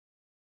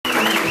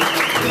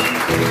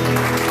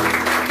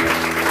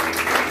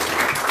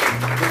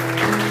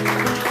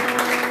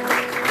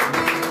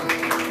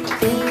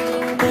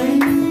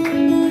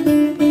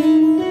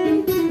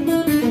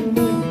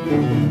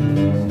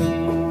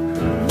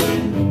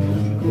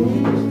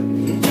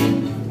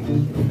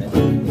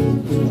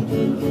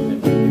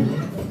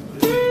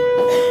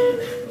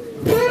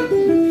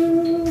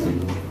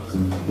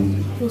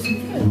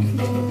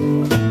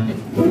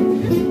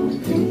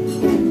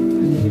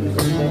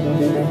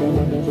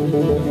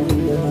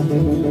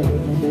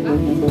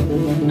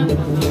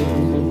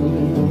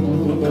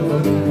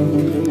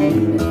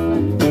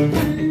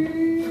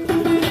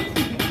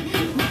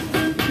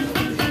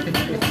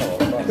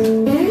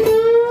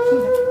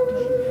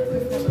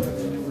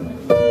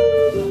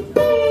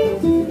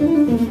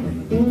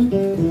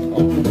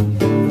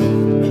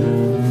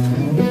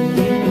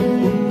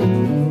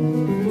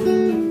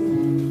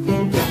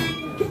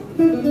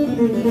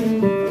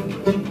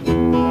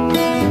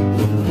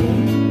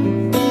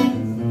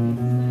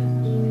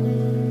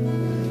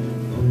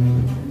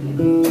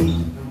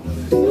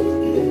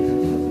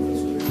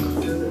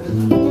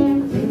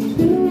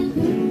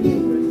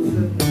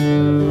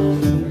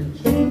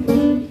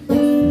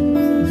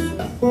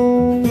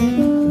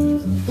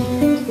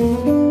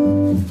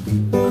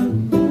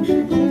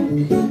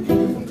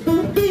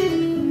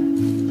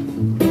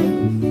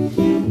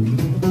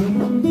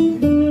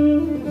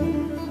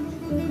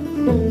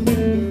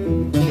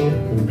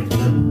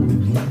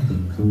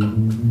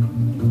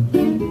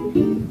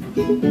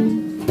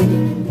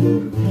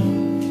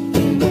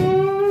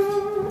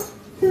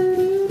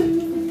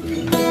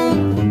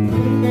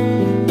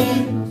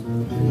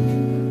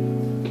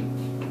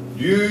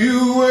Do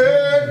you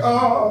wake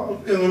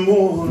up in the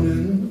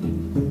morning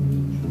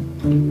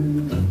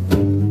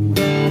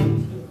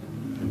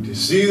to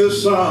see the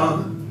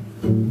sun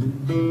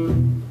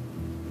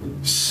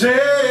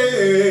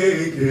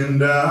sinking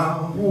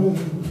down?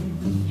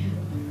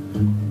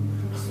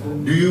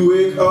 Do you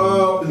wake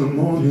up in the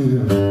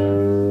morning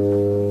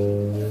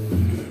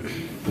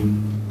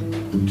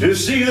to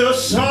see the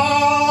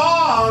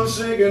sun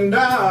sinking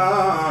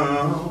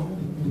down?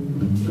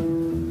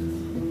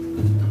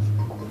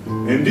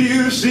 And do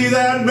you see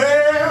that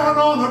man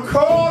on the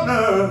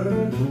corner?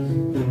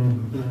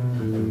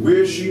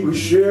 Wish he was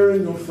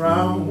sharing your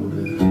frown.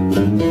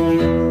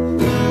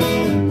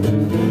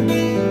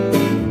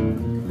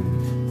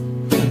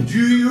 Do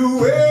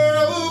you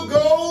ever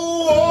go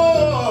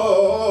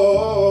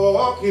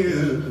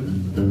walking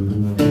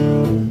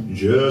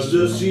just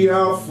to see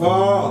how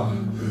far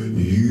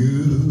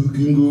you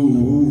can go?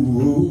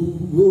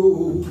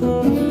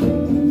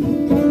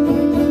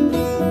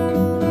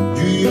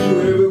 Do you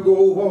ever go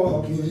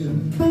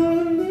walking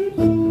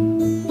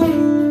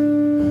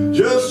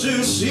just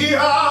to see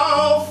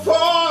how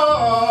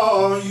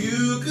far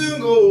you can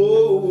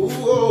go?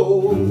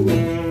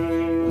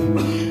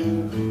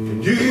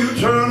 Do you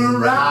turn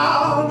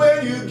around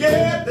when you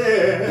get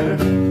there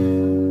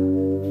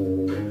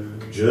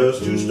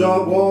just to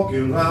start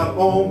walking right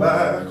on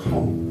back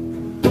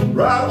home?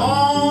 Right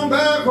on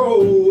back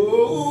home.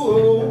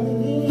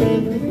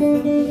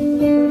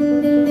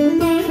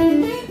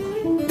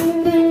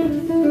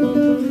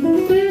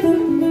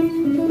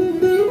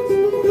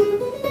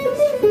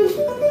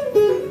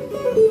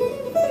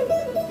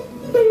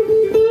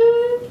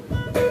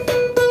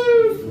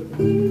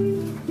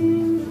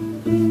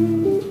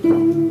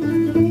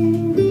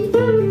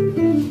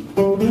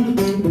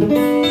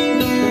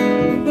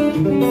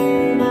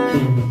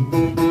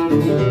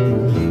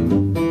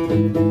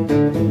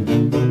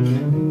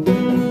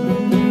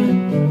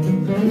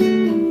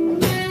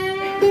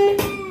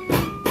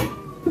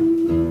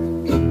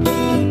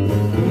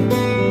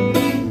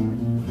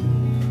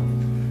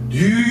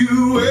 Do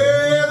you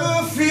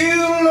ever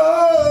feel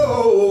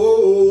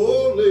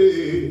lonely,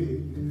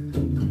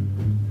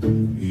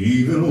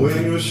 even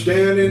when you're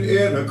standing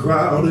in a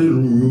crowded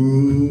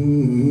room?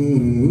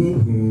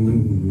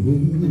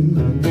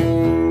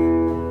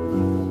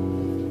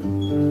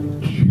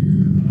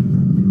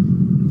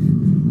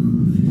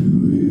 Do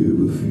you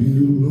ever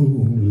feel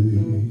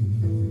lonely,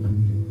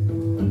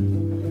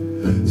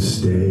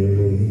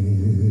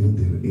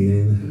 standing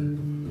in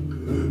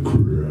a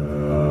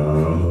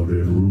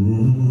crowded room?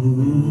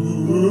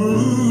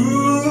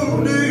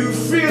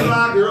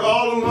 You're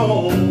all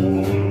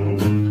alone,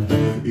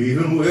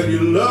 even when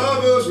your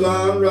lover's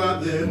lying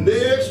right there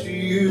next to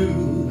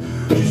you.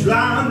 She's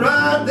lying